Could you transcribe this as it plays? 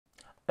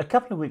A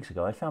couple of weeks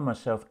ago, I found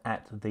myself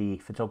at the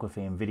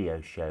photography and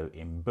video show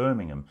in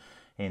Birmingham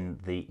in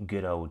the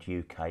good old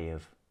UK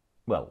of,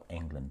 well,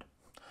 England.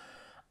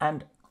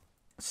 And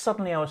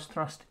suddenly I was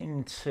thrust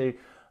into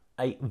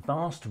a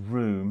vast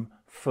room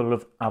full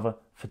of other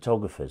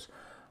photographers.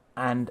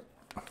 And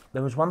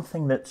there was one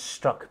thing that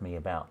struck me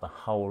about the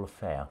whole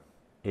affair,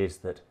 is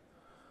that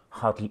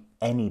hardly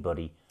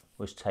anybody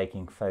was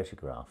taking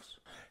photographs.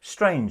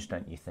 Strange,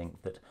 don't you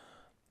think, that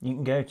you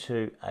can go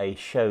to a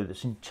show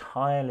that's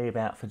entirely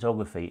about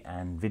photography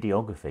and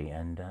videography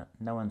and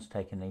no one's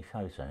taken any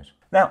photos.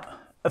 Now,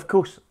 of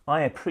course,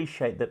 I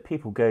appreciate that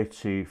people go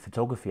to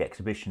photography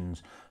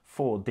exhibitions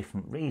for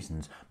different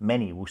reasons.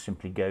 Many will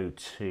simply go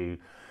to,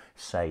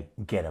 say,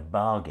 get a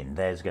bargain.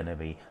 There's going to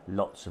be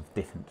lots of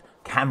different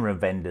camera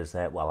vendors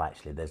there. Well,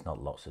 actually, there's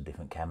not lots of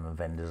different camera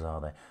vendors,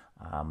 are there?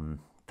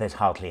 There's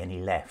hardly any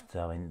left.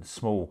 I mean,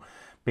 small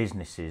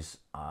businesses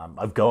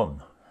have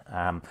gone.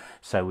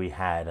 So we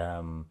had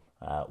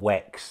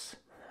Wex,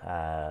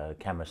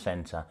 Camera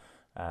Centre,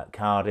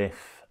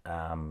 Cardiff,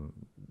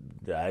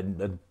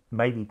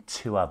 maybe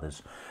two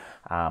others.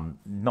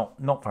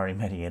 Not very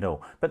many at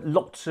all, but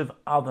lots of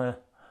other,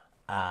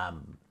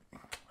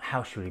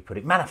 how should we put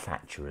it,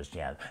 manufacturers.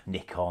 Yeah,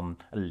 Nikon,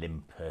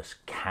 Olympus,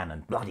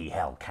 Canon. Bloody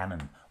hell,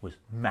 Canon was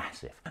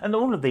massive. And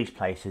all of these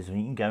places, you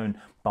can go and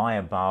buy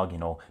a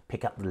bargain or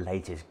pick up the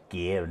latest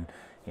gear and,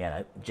 you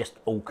know, just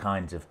all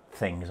kinds of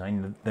things. I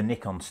mean, the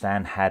Nikon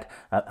stand had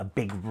a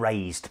big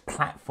raised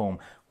platform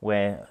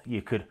where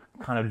you could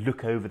kind of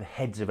look over the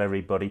heads of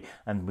everybody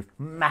and with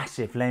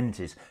massive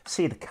lenses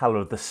see the colour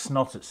of the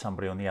snot at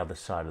somebody on the other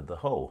side of the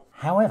hall.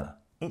 However,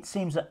 it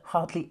seems that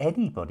hardly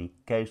anybody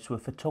goes to a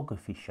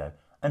photography show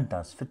and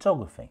does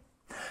photography.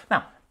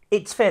 Now,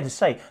 it's fair to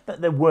say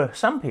that there were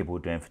some people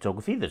doing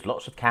photography. There's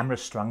lots of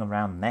cameras strung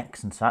around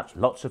necks and such,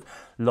 lots of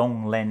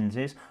long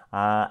lenses,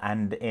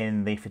 and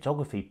in the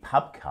photography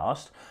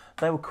pubcast,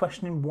 they were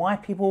questioning why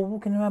people were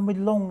walking around with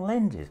long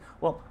lenses.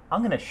 Well,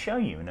 I'm going to show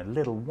you in a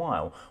little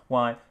while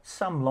why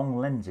some long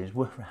lenses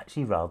were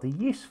actually rather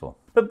useful.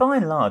 But by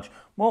and large,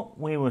 what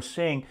we were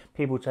seeing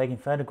people taking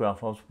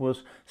photographs of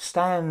was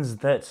stands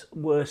that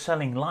were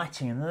selling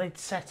lighting, and they'd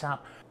set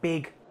up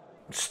big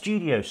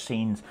studio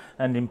scenes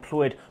and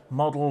employed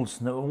models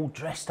that were all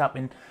dressed up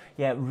in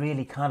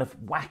really kind of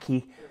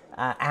wacky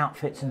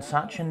outfits and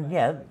such, and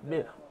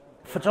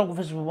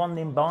photographers were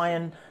wandering by,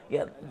 and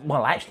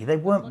well, actually they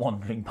weren't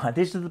wandering by.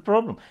 This is the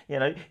problem,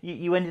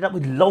 you ended up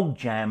with log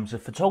jams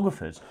of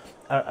photographers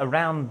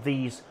around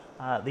these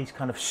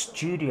kind of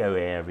studio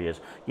areas,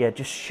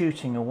 just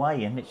shooting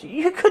away, and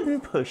you couldn't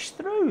push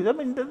through. I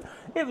mean,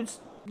 it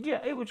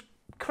was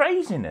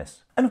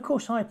craziness. And of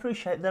course, I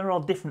appreciate there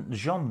are different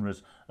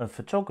genres of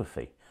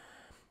photography,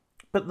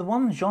 but the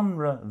one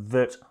genre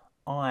that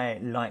I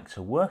like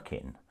to work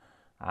in,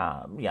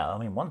 I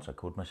mean, once I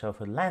called myself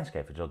a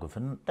landscape photographer,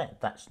 and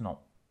that's not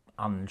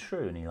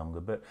untrue any longer,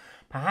 but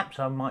perhaps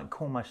I might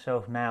call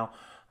myself now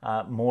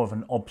more of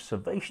an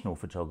observational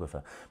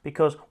photographer,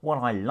 because what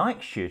I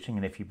like shooting,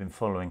 and if you've been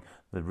following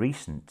the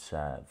recent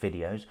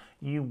videos,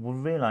 you will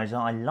realise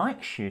I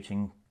like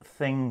shooting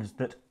things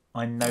that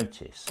I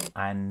notice,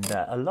 and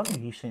a lot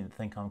of you seem to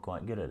think I'm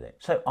quite good at it.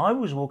 So I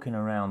was walking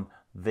around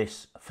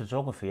this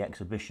photography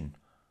exhibition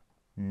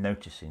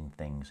noticing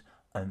things,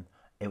 and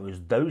it was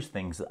those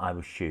things that I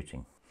was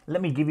shooting.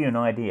 Let me give you an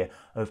idea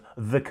of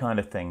the kind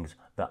of things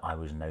that I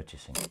was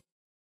noticing.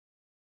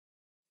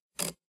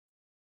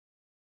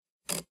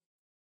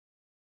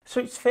 So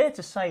it's fair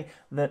to say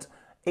that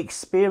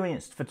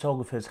experienced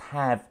photographers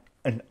have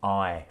an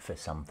eye for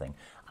something.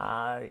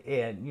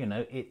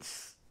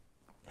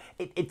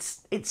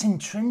 It's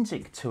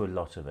intrinsic to a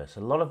lot of us. A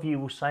lot of you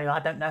will say, I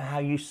don't know how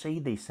you see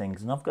these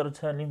things, and I've got to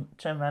turn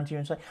around to you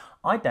and say,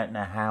 I don't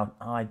know how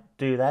I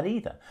do that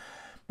either.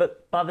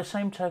 But by the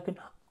same token,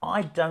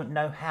 I don't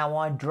know how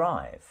I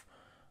drive,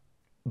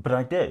 but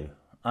I do,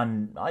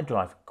 and I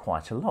drive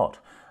quite a lot,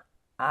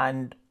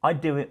 and I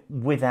do it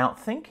without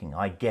thinking.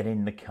 I get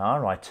in the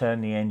car, I turn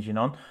the engine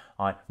on,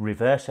 I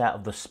reverse out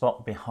of the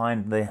spot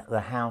behind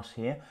the house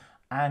here,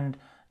 and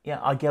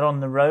I get on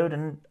the road,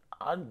 and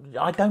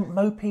I don't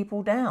mow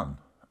people down.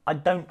 I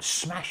don't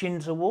smash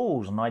into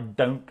walls, and I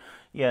don't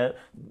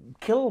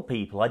kill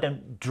people. I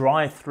don't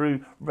drive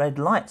through red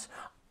lights.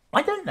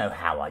 I don't know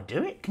how I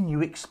do it. Can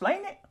you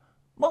explain it?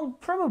 Well,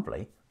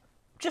 probably.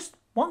 Just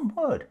one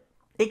word: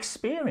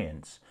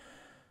 experience.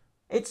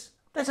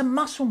 There's a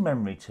muscle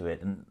memory to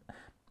it, and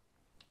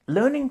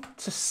learning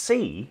to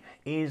see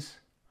is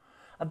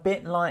a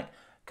bit like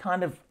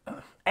kind of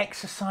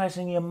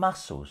exercising your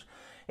muscles.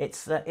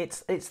 It's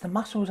the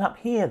muscles up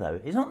here, though.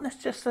 It's not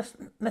just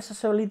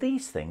necessarily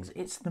these things.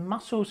 It's the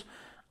muscles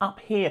up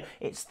here.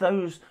 It's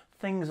those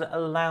things that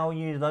allow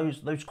you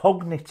those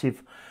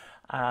cognitive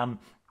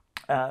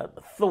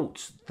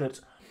thoughts that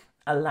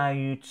allow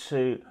you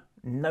to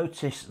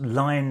notice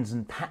lines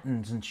and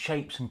patterns and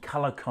shapes and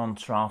colour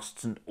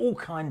contrasts and all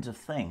kinds of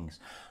things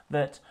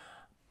that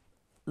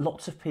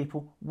lots of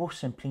people will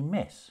simply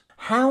miss.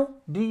 How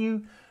do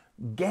you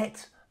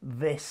get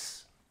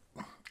this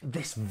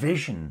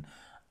vision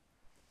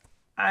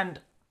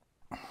And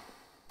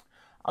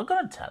I've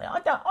got to tell you,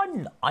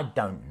 I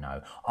don't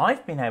know.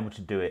 I've been able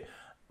to do it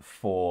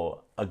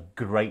for a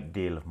great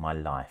deal of my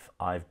life.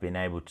 I've been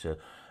able to,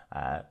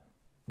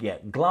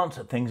 glance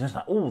at things and it's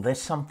like, oh,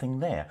 there's something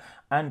there.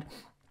 And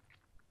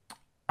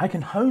I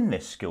can hone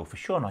this skill for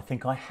sure, and I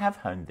think I have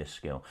honed this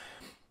skill.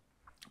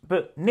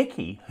 But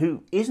Nikki,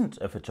 who isn't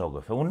a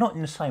photographer, well, not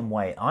in the same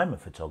way I'm a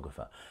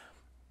photographer,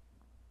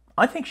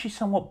 I think she's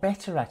somewhat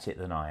better at it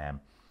than I am.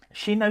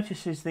 She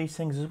notices these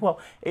things as well.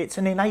 It's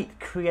an innate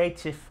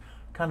creative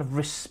kind of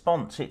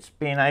response. It's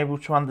being able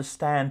to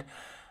understand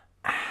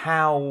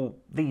how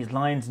these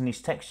lines and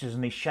these textures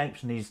and these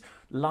shapes and these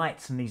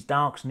lights and these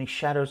darks and these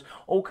shadows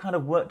all kind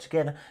of work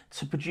together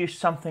to produce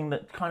something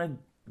that kind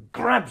of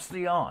grabs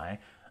the eye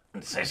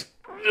and says,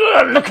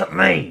 look at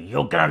me,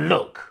 you're going to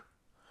look.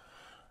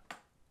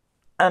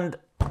 And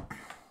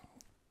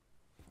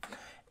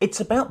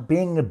it's about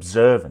being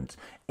observant.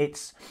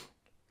 It's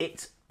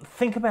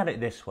think about it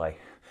this way.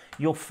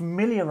 You're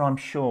familiar, I'm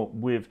sure,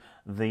 with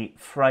the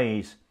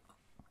phrase,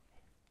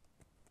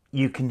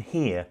 you can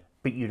hear,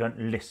 but you don't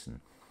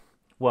listen.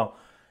 Well,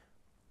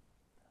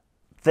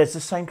 there's the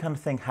same kind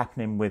of thing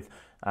happening with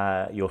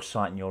your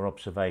sight and your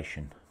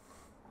observation.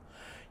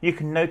 You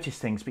can notice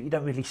things, but you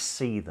don't really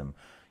see them.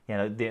 You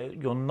know,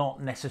 you're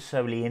not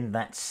necessarily in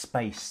that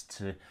space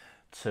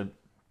to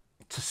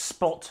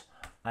spot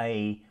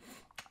a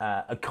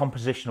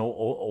composition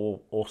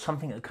or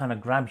something that kind of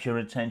grabs your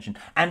attention,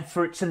 and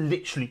for it to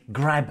literally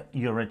grab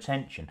your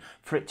attention,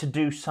 for it to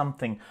do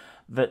something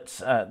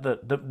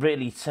that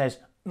really says,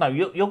 no,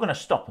 you're going to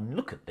stop and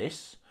look at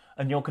this,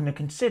 and you're going to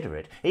consider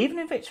it, even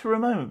if it's for a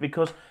moment,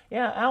 because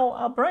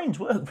our brains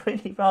work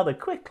really rather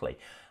quickly.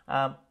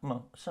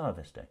 Well, some of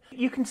us do.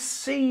 You can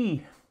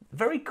see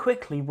very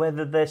quickly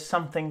whether there's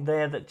something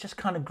there that just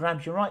kind of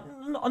grabs your eye,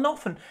 and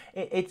often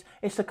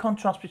it's the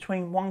contrast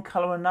between one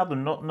colour and another,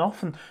 and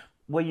often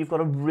where you've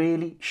got a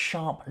really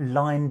sharp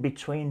line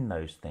between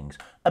those things,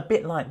 a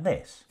bit like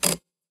this.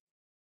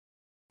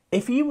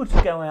 If you were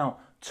to go out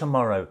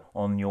tomorrow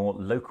on your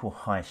local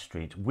high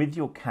street with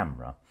your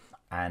camera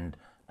and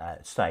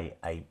say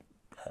a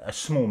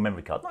small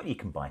memory card, not that you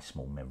can buy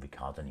small memory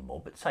cards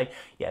anymore, but say,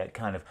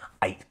 kind of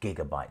 8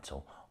 gigabytes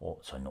or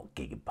sorry, not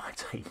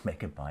gigabytes, 8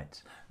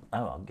 megabytes.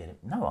 Oh, I'll get it.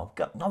 No,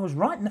 I was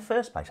right in the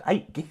first place,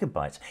 8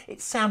 gigabytes.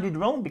 It sounded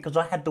wrong because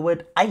I had the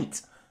word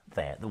 8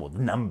 there, the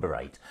number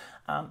 8.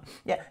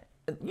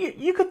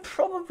 You could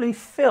probably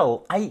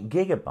fill 8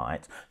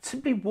 gigabytes to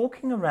be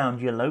walking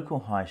around your local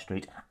high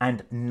street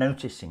and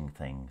noticing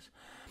things.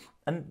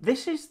 And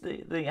this is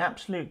the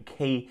absolute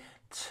key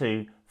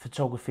to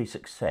photography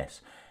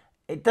success.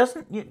 It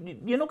doesn't,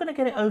 you're not going to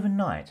get it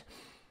overnight,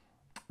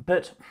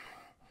 but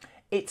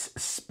it's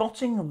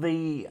spotting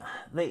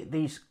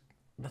these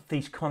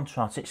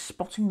contrasts, it's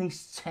spotting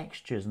these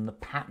textures and the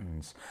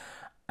patterns,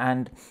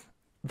 and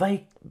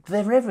they're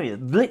everywhere.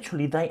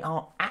 Literally, they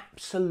are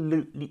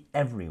absolutely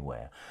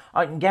everywhere.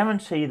 I can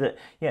guarantee that,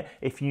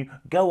 if you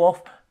go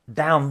off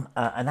down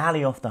an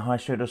alley off the high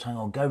street or something,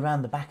 or go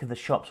round the back of the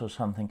shops or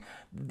something,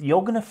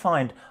 you're going to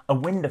find a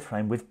window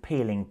frame with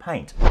peeling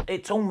paint.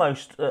 It's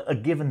almost a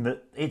given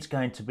that it's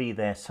going to be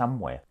there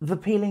somewhere. The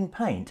peeling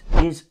paint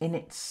is in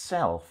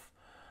itself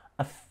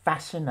a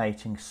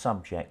fascinating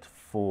subject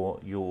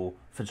for your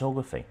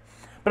photography.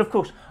 But of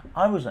course,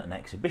 I was at an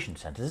exhibition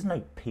centre. There's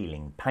no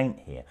peeling paint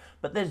here,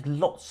 but there's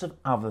lots of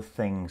other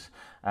things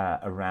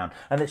around.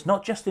 And it's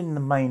not just in the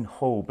main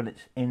hall, but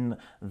it's in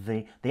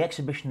the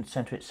exhibition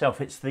centre itself.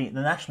 It's the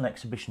National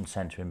Exhibition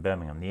Centre in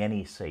Birmingham, the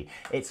NEC.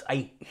 It's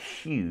a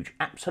huge,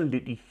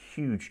 absolutely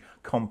huge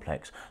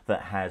complex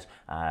that has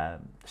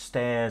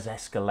stairs,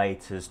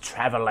 escalators,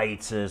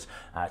 travelators.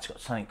 It's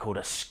got something called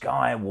a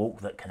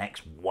skywalk that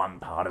connects one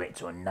part of it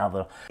to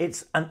another.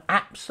 It's an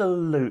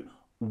absolute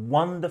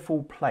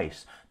wonderful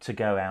place to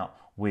go out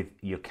with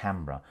your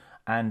camera.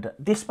 And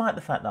despite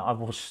the fact that I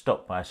was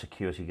stopped by a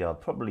security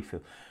guard, probably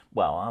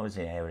I was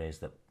in areas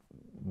that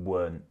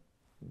weren't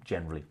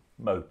generally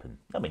open.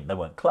 I mean, they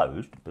weren't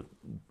closed, but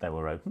they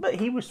were open. But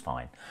he was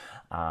fine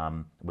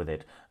with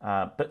it.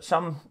 But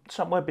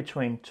somewhere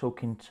between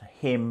talking to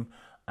him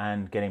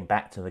and getting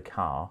back to the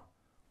car,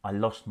 I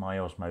lost my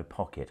Osmo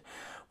Pocket,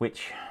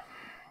 which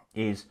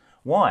is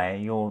why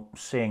you're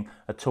seeing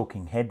a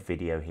talking head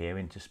video here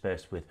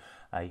interspersed with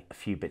a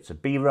few bits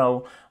of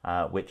B-roll,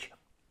 which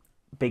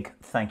big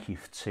thank you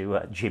to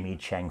Jimmy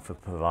Cheng for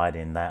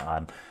providing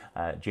that.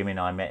 Jimmy and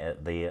I met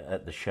at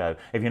the show.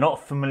 If you're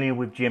not familiar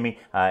with Jimmy,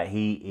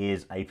 he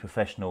is a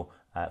professional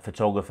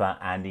photographer,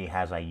 and he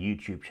has a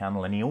YouTube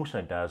channel, and he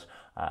also does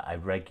a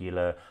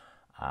regular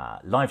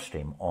live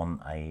stream on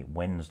a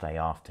Wednesday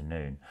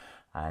afternoon,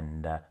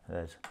 and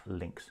there's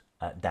links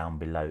down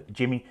below.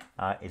 Jimmy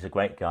is a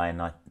great guy,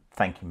 and I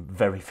thank him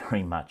very,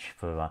 very much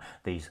for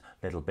these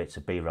little bits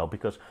of B-roll,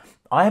 because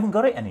I haven't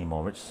got it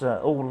anymore. It's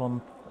all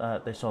on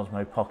this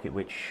Osmo Pocket,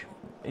 which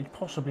is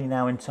possibly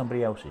now in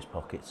somebody else's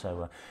pocket.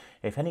 So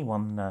if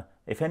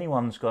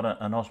anyone's got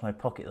an Osmo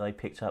Pocket that they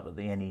picked up at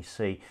the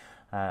NEC,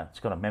 it's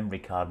got a memory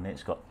card in it,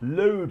 it's got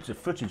loads of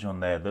footage on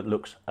there that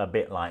looks a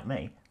bit like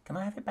me, Can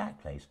I have it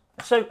back, please?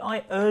 So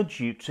I urge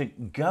you to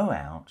go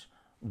out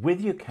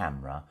with your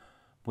camera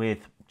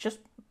with just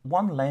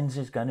one lens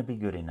is going to be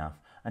good enough,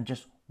 and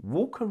just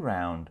walk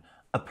around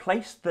a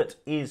place that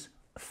is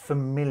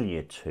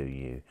familiar to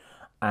you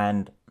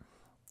and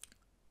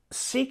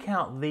seek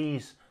out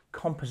these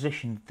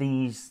compositions,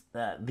 these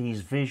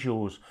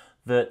visuals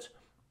that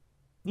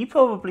you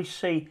probably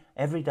see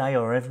every day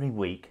or every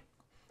week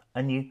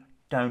and you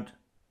don't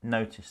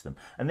notice them.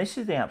 And this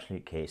is the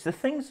absolute key. It's the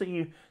things that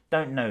you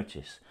don't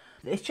notice.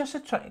 It's just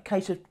a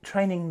case of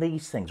training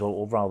these things,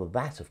 or rather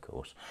that, of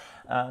course,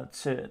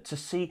 to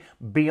see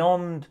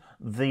beyond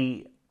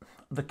the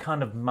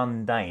kind of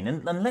mundane.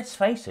 And let's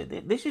face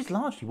it, this is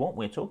largely what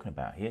we're talking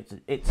about here.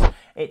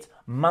 It's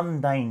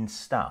mundane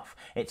stuff.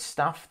 It's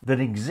stuff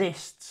that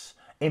exists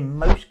in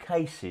most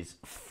cases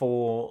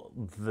for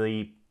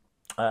a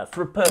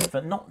purpose,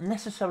 but not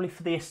necessarily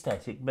for the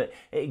aesthetic, but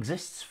it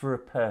exists for a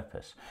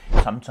purpose.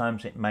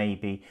 Sometimes it may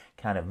be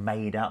kind of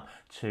made up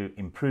to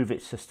improve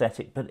its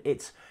aesthetic, but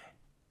it's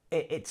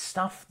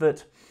stuff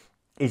that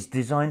is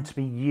designed to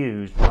be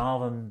used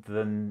rather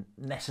than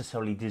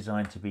necessarily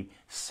designed to be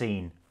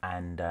seen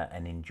and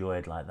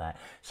enjoyed like that.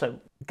 So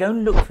go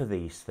and look for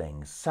these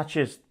things, such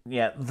as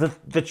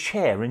the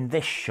chair in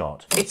this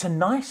shot. It's a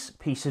nice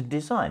piece of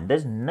design.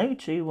 There's no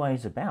two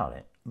ways about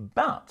it,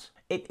 but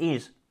it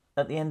is,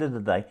 at the end of the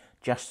day,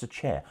 just a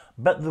chair.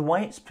 But the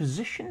way it's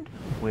positioned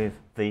with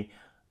the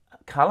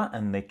colour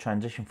and the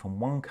transition from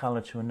one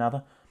colour to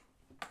another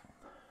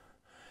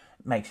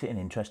makes it an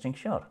interesting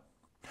shot.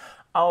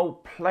 I'll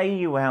play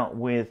you out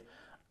with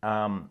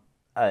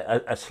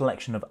a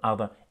selection of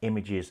other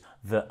images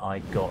that I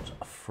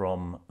got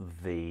from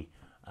the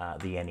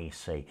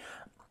NEC.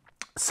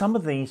 Some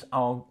of these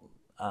are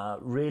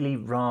really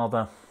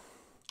rather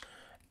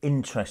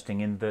interesting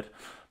in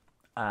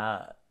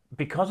that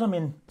because I'm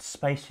in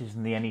spaces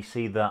in the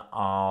NEC that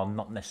are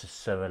not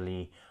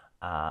necessarily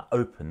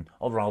open,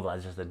 or rather,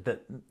 as I said,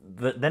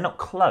 they're not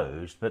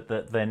closed, but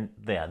that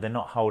they're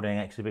not holding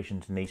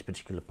exhibitions in these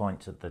particular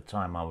points at the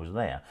time I was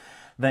there,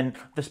 then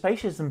the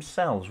spaces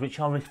themselves, which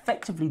are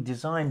effectively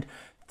designed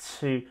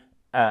to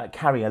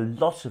carry a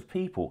lot of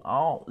people,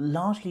 are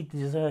largely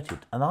deserted.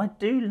 And I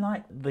do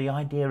like the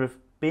idea of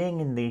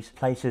being in these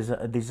places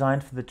that are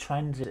designed for the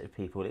transit of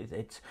people.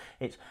 It's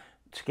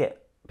to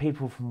get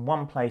people from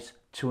one place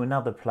to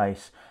another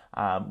place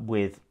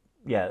with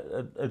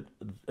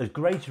as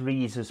greater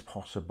ease as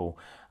possible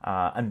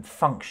and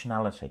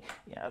functionality.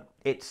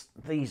 It's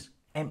these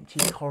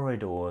empty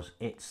corridors,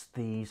 it's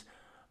these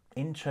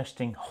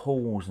interesting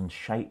halls and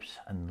shapes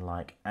and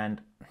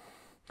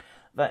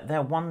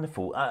they're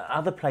wonderful.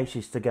 Other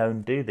places to go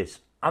and do this: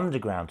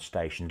 underground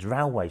stations,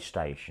 railway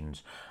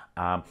stations,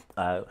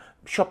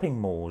 shopping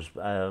malls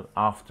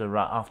after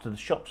the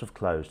shops have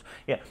closed.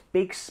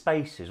 Big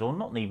spaces, or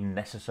not even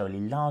necessarily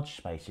large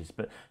spaces,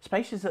 but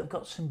spaces that have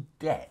got some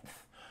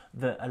depth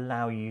that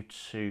allow you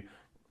to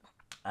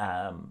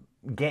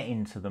get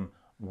into them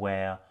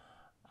where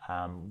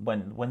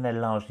when they're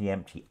largely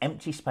empty.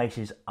 Empty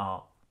spaces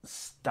are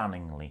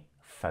stunningly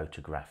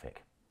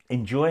photographic.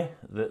 Enjoy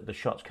the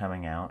shots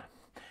coming out.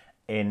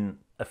 In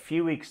a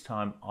few weeks'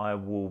 time, I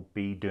will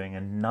be doing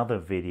another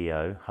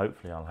video.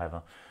 Hopefully I'll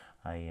have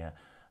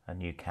a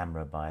new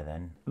camera by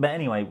then. But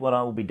anyway, what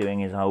I will be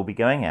doing is I will be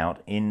going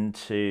out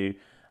into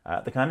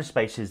the kind of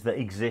spaces that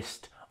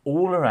exist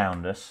all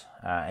around us.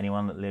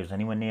 Anyone that lives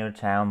anywhere near a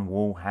town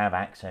will have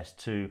access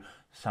to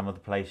some of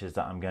the places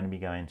that I'm going to be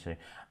going to,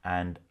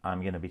 and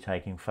I'm going to be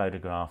taking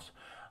photographs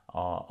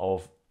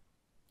of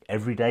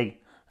everyday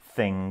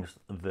things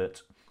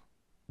that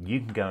you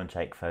can go and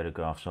take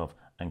photographs of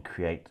and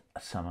create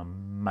some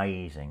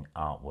amazing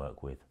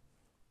artwork with.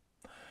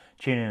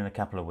 Tune in a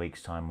couple of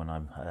weeks' time when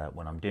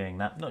I'm doing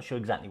that. Not sure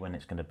exactly when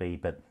it's going to be,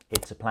 but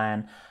it's a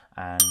plan,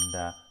 and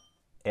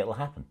it'll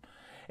happen.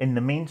 In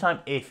the meantime,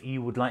 if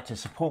you would like to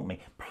support me,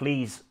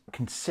 please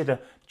consider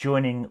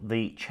joining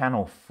the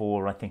channel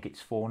for, I think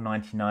it's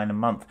 $4.99 a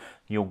month.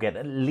 You'll get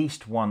at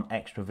least one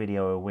extra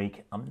video a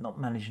week. I'm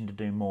not managing to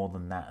do more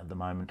than that at the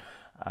moment.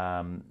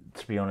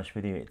 To be honest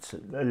with you, it's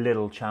a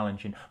little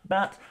challenging,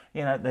 but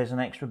there's an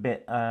extra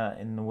bit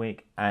in the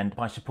week, and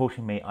by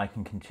supporting me I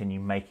can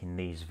continue making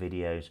these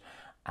videos,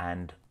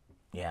 and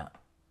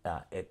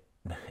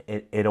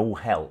it all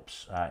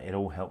helps. It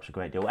all helps a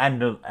great deal,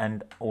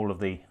 and all of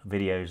the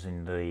videos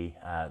in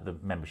the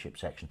membership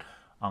section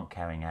aren't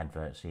carrying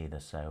adverts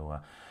either. So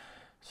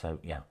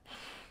yeah,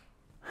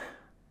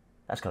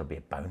 that's got to be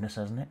a bonus,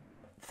 hasn't it?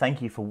 Thank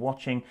you for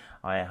watching.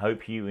 I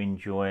hope you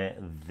enjoy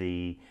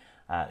the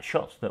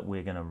shots that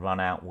we're going to run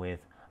out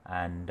with,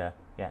 and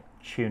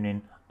tune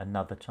in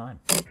another time.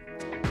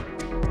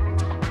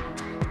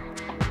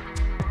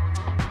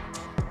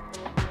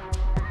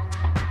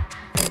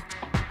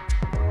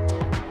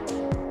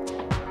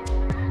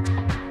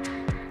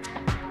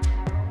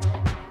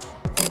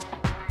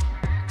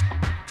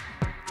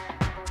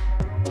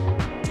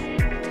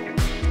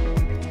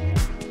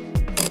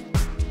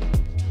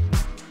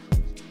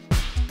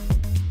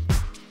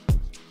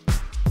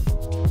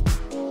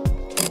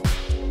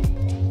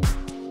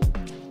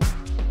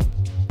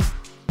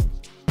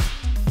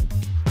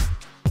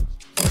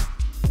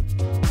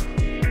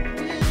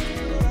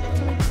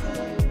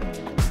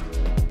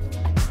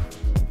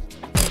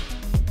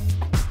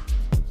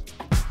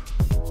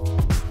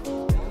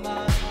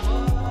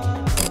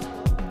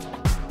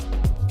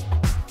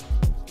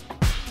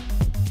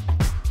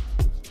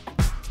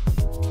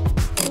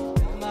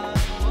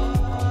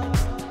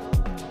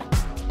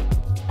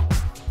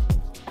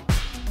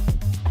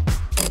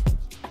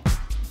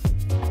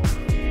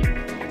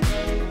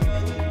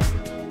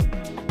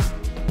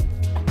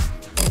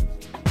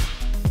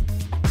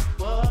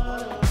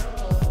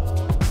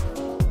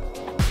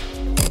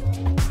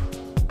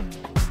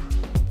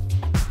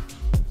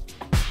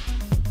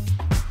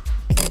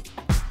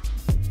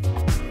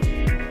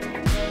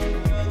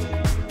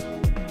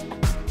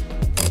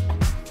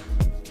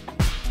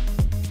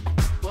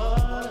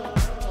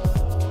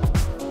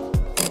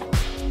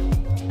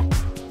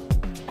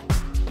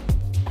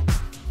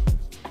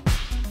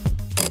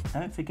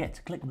 forget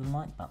to click the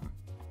like button.